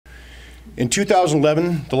In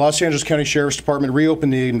 2011, the Los Angeles County Sheriff's Department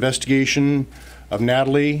reopened the investigation of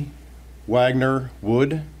Natalie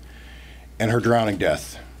Wood and her drowning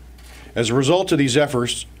death. As a result of these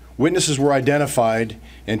efforts, witnesses were identified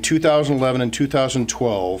in 2011 and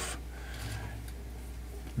 2012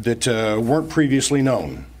 that weren't previously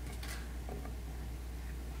known.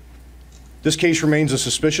 This case remains a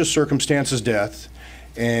suspicious circumstances death,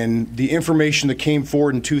 and the information that came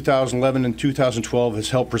forward in 2011 and 2012 has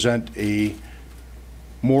helped present a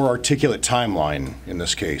more articulate timeline in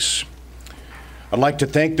this case. I'd like to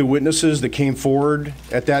thank the witnesses that came forward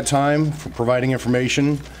at that time for providing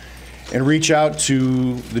information, and reach out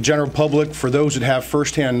to the general public for those that have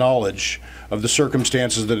firsthand knowledge of the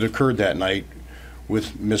circumstances that occurred that night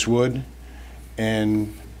with Ms. Wood,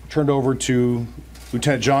 and turned over to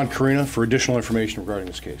Lieutenant John Carina for additional information regarding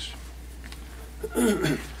this case.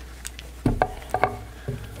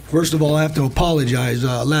 First of all, I have to apologize.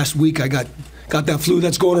 Last week I got that flu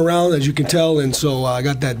that's going around, as you can tell, and so I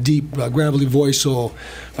got that deep, gravelly voice, so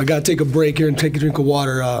I got to take a break here and take a drink of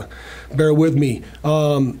water. Bear with me.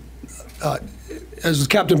 As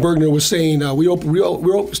Captain Bergner was saying, we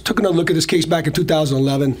took another look at this case back in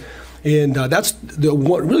 2011, and that's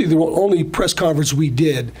really the only press conference we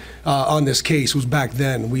did on this case was back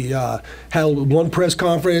then. We held one press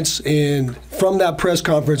conference, and from that press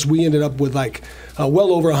conference, we ended up with like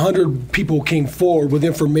well over 100 people came forward with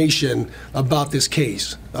information about this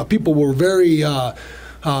case. People were very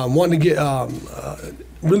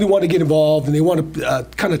really wanted to get involved, and they want to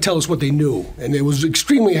kind of tell us what they knew. And it was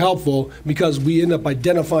extremely helpful because we ended up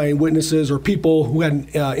identifying witnesses or people who had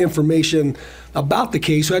information about the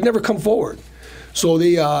case who had never come forward. So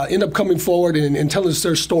they end up coming forward and telling us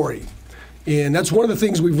their story. And that's one of the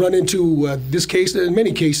things we've run into this case, and in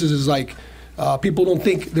many cases, is like people don't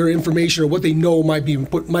think their information or what they know might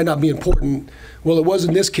not be important. Well, it was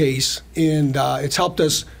in this case, and it's helped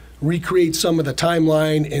us recreate some of the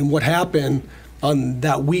timeline and what happened on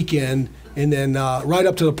that weekend, and then right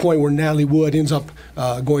up to the point where Natalie Wood ends up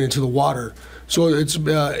going into the water. So it's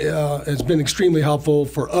been extremely helpful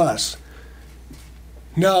for us.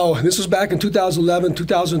 Now, this was back in 2011,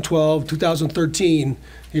 2012, 2013.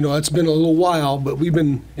 You know, it's been a little while, but we've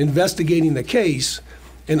been investigating the case.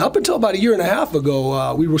 And up until about a year and a half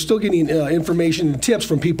ago, we were still getting information and tips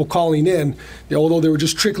from people calling in, although they were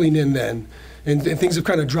just trickling in then. And things have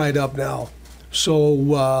kind of dried up now. So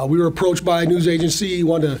we were approached by a news agency,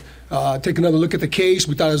 wanted to take another look at the case.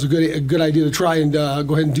 We thought it was a good idea to try and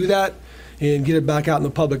go ahead and do that and get it back out in the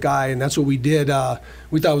public eye, and that's what we did.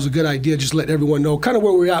 We thought it was a good idea, just let everyone know kind of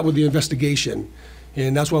where we're at with the investigation,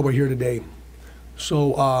 and that's why we're here today.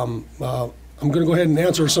 So I'm going to go ahead and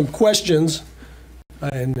answer some questions,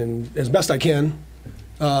 and as best I can.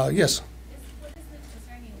 Yes? What is the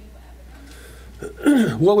concerning new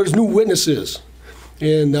evidence? Well, there's new witnesses.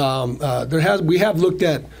 And we have looked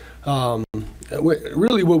at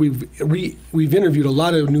really what we've interviewed a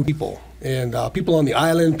lot of new people, and people on the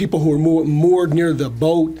island, people who were moored near the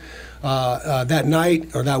boat that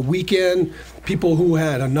night or that weekend, people who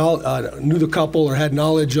had knew the couple or had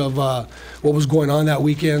knowledge of what was going on that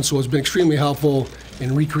weekend. So it's been extremely helpful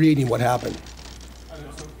in recreating what happened.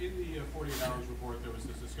 So in the 48 Hours report, there was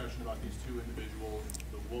this discussion about these two individuals,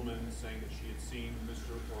 the woman saying that she had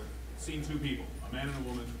seen two people, a man and a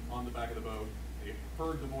woman, on the back of the boat. They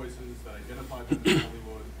heard the voices that identified them as Natalie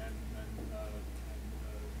Wood and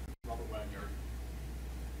Robert Wagner.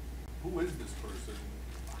 Who is this person?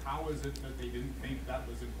 How is it that they didn't think that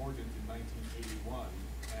was important in 1981?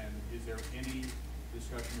 And is there any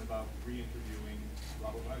discussion about re-interviewing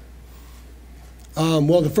Robert Wagner?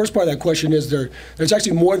 Well, the first part of that question is there's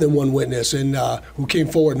actually more than one witness and who came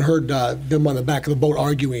forward and heard them on the back of the boat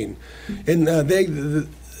arguing. And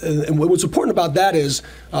and what's important about that is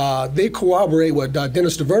they corroborate what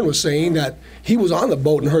Dennis DeVerne was saying, that he was on the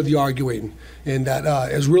boat and heard the arguing, and that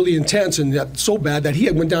it was really intense and that so bad that he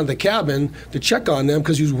had went down to the cabin to check on them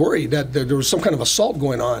because he was worried that there was some kind of assault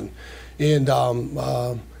going on. And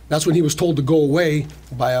that's when he was told to go away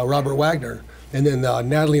by Robert Wagner. And then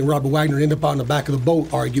Natalie and Robert Wagner end up on the back of the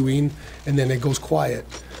boat arguing, and then it goes quiet.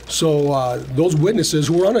 So those witnesses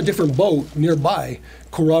who were on a different boat nearby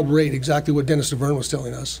corroborate exactly what Dennis DeVerne was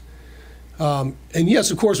telling us. And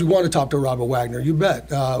yes, of course, we want to talk to Robert Wagner, you bet.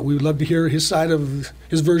 We would love to hear his side of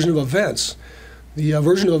his version of events. The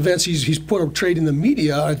version of events he's portrayed in the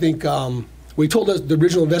media, I think, what he told us, the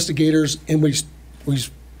original investigators, and what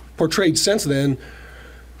he's portrayed since then,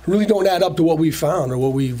 really don't add up to what we found or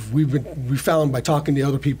what we found by talking to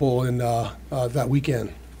other people in that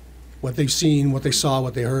weekend. What they've seen, what they saw,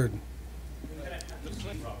 what they heard.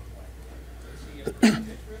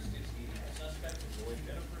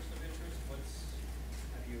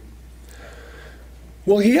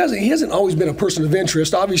 Well, he hasn't always been a person of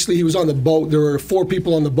interest. Obviously, he was on the boat. There were 4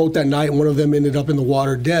 people on the boat that night, and one of them ended up in the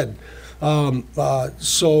water dead.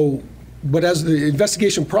 But as the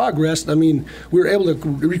investigation progressed, I mean, we were able to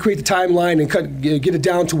recreate the timeline and get it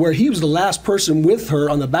down to where he was the last person with her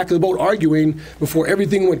on the back of the boat arguing before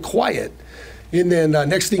everything went quiet. And then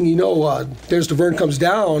next thing you know, Dennis DeVerne comes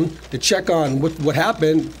down to check on what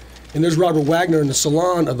happened, and there's Robert Wagner in the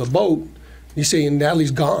salon of the boat. He's saying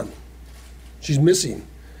Natalie's gone. She's missing,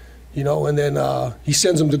 you know, and then he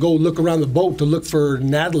sends him to go look around the boat to look for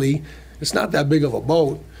Natalie. It's not that big of a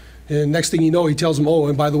boat. And next thing you know, he tells him, oh,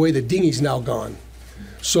 and by the way, the dinghy's now gone.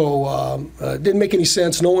 So it didn't make any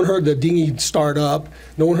sense. No one heard the dinghy start up.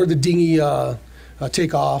 No one heard the dinghy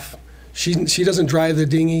take off. She doesn't drive the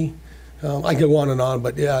dinghy. I can go on and on,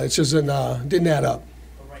 but yeah, it just didn't add up.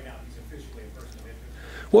 But right now, he's officially a person of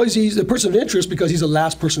interest. Well, he's a person of interest because he's the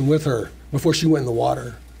last person with her before she went in the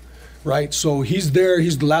water, right? So he's there,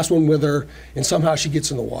 he's the last one with her, and somehow she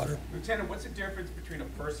gets in the water. Lieutenant, what's the difference between a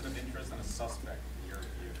person of interest and a suspect in your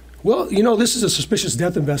view? Well, you know, this is a suspicious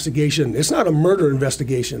death investigation. It's not a murder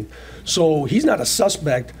investigation. So he's not a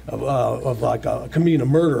suspect of like committing a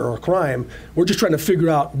murder or a crime. We're just trying to figure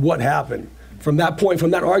out what happened from that point,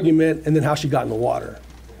 from that argument, and then how she got in the water.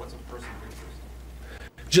 But what's a person of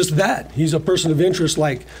interest? Just that. He's a person of interest,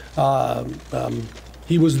 like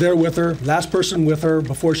he was there with her, last person with her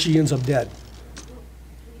before she ends up dead. Can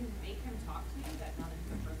you make him talk to you that not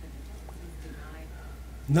as a person who's denied?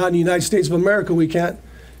 Not in the United States of America, we can't.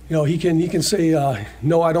 You know, he can say,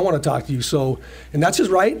 no, I don't want to talk to you. So, and that's his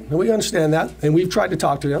right, and we understand that. And we've tried to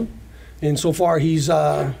talk to him, and so far he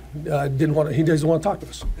doesn't want to talk to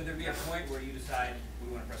us. Could there be a point where you decide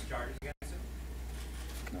we want to press charges against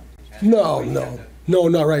him? No,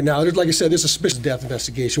 not right now. Like I said, this is a suspicious death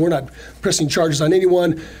investigation. We're not pressing charges on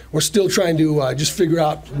anyone. We're still trying to just figure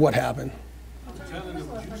out what happened. Lieutenant,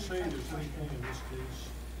 would you say there's anything in this case,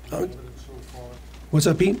 evidence so far? What's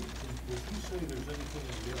that, Pete? Would you say there's anything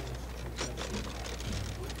in the evidence that you've got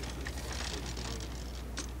witnesses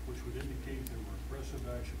which would indicate there were aggressive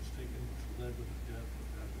actions taken which led to the death of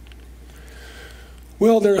that?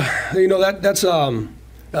 Well, there, you know,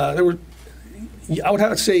 there were. I would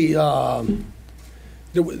have to say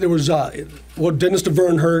there was what Dennis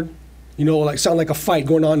DeVerne heard. You know, like sound like a fight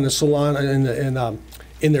going on in the salon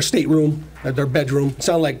in their stateroom, their bedroom. It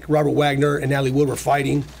sounded like Robert Wagner and Natalie Wood were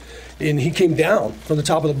fighting, and he came down from the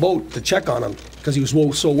top of the boat to check on him because he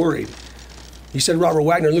was so worried. He said Robert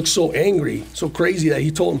Wagner looked so angry, so crazy that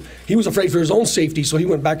he told him he was afraid for his own safety, so he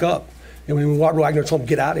went back up. And when Robert Wagner told him,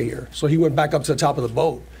 get out of here. So he went back up to the top of the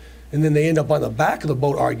boat. And then they end up on the back of the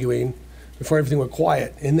boat arguing before everything went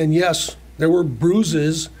quiet. And then, yes, there were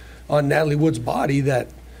bruises on Natalie Wood's body that,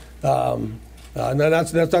 and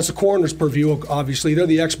that's the coroner's purview, obviously. They're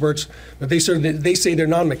the experts, but they say they're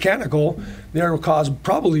non-mechanical. They're caused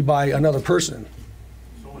probably by another person.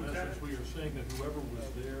 So in essence, we are saying that whoever was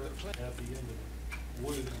there at the end of it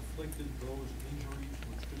would have inflicted those injuries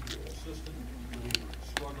which could be consistent with either a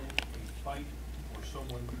struggle, a fight, or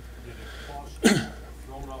someone getting tossed or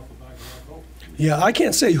thrown off the back of that boat. Yeah, I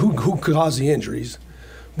can't say who caused the injuries,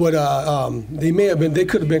 but they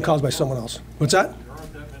could have been caused by someone else. What's that? There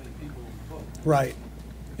aren't that many people in the boat. Right.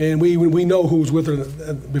 And we know who was with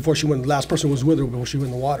her before she went. The last person was with her before she went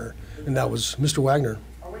in the water, and that was Mr. Wagner.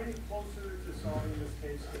 Are we any closer to solving this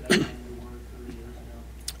case today than we were 30 years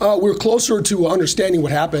ago? We're closer to understanding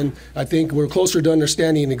what happened. I think we're closer to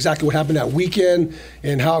understanding exactly what happened that weekend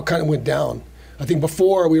and how it kind of went down. I think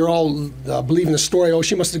before we were all believing the story, oh,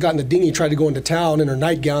 she must have gotten the dinghy, tried to go into town in her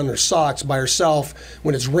nightgown and her socks by herself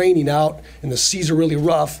when it's raining out and the seas are really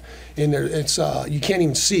rough and it's you can't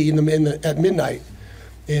even see at midnight,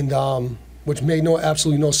 and which made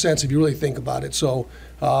absolutely no sense if you really think about it. So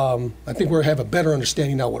I think we have a better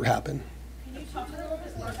understanding now what happened. Can you talk a little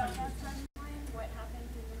bit more about that timeline? What happened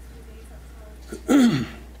in those 2 days?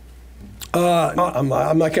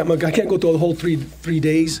 I can't go through the whole three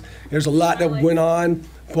days. There's a lot that went on,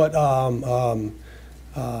 but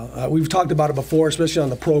we've talked about it before, especially on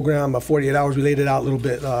the program. 48 Hours, we laid it out a little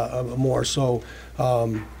bit more. So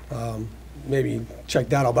maybe check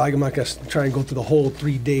that out. But I'm not going to try and go through the whole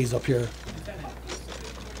 3 days up here.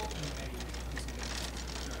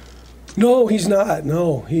 No, he's not.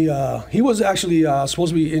 No, he was actually supposed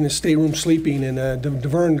to be in his stateroom sleeping, and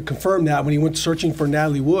DeVerne confirmed that when he went searching for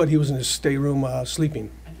Natalie Wood, he was in his stateroom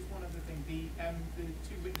sleeping. And just one other thing, the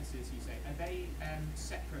 2 witnesses you say, are they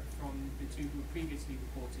separate from the 2 who previously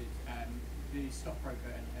reported the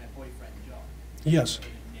stockbroker and her boyfriend, John? Yes. In a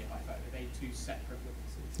nearby photo. Are they 2 separate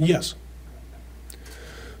witnesses? Yes.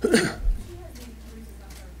 She has any bruises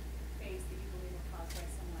on her face that you believe were caused by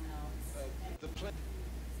someone else.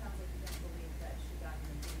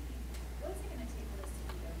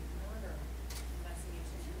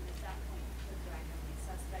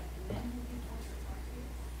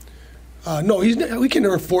 No, we can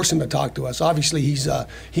never force him to talk to us. Obviously,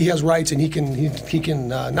 he has rights, and he can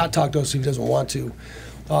not talk to us if he doesn't want to,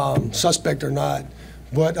 suspect or not.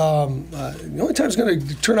 But the only time it's going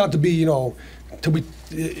to turn out to be, is it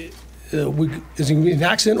going to be an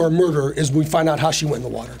accident or a murder is we find out how she went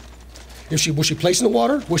in the water. Was she placed in the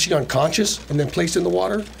water? Was she unconscious and then placed in the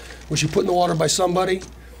water? Was she put in the water by somebody?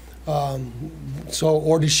 Or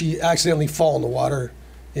did she accidentally fall in the water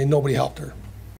and nobody helped her?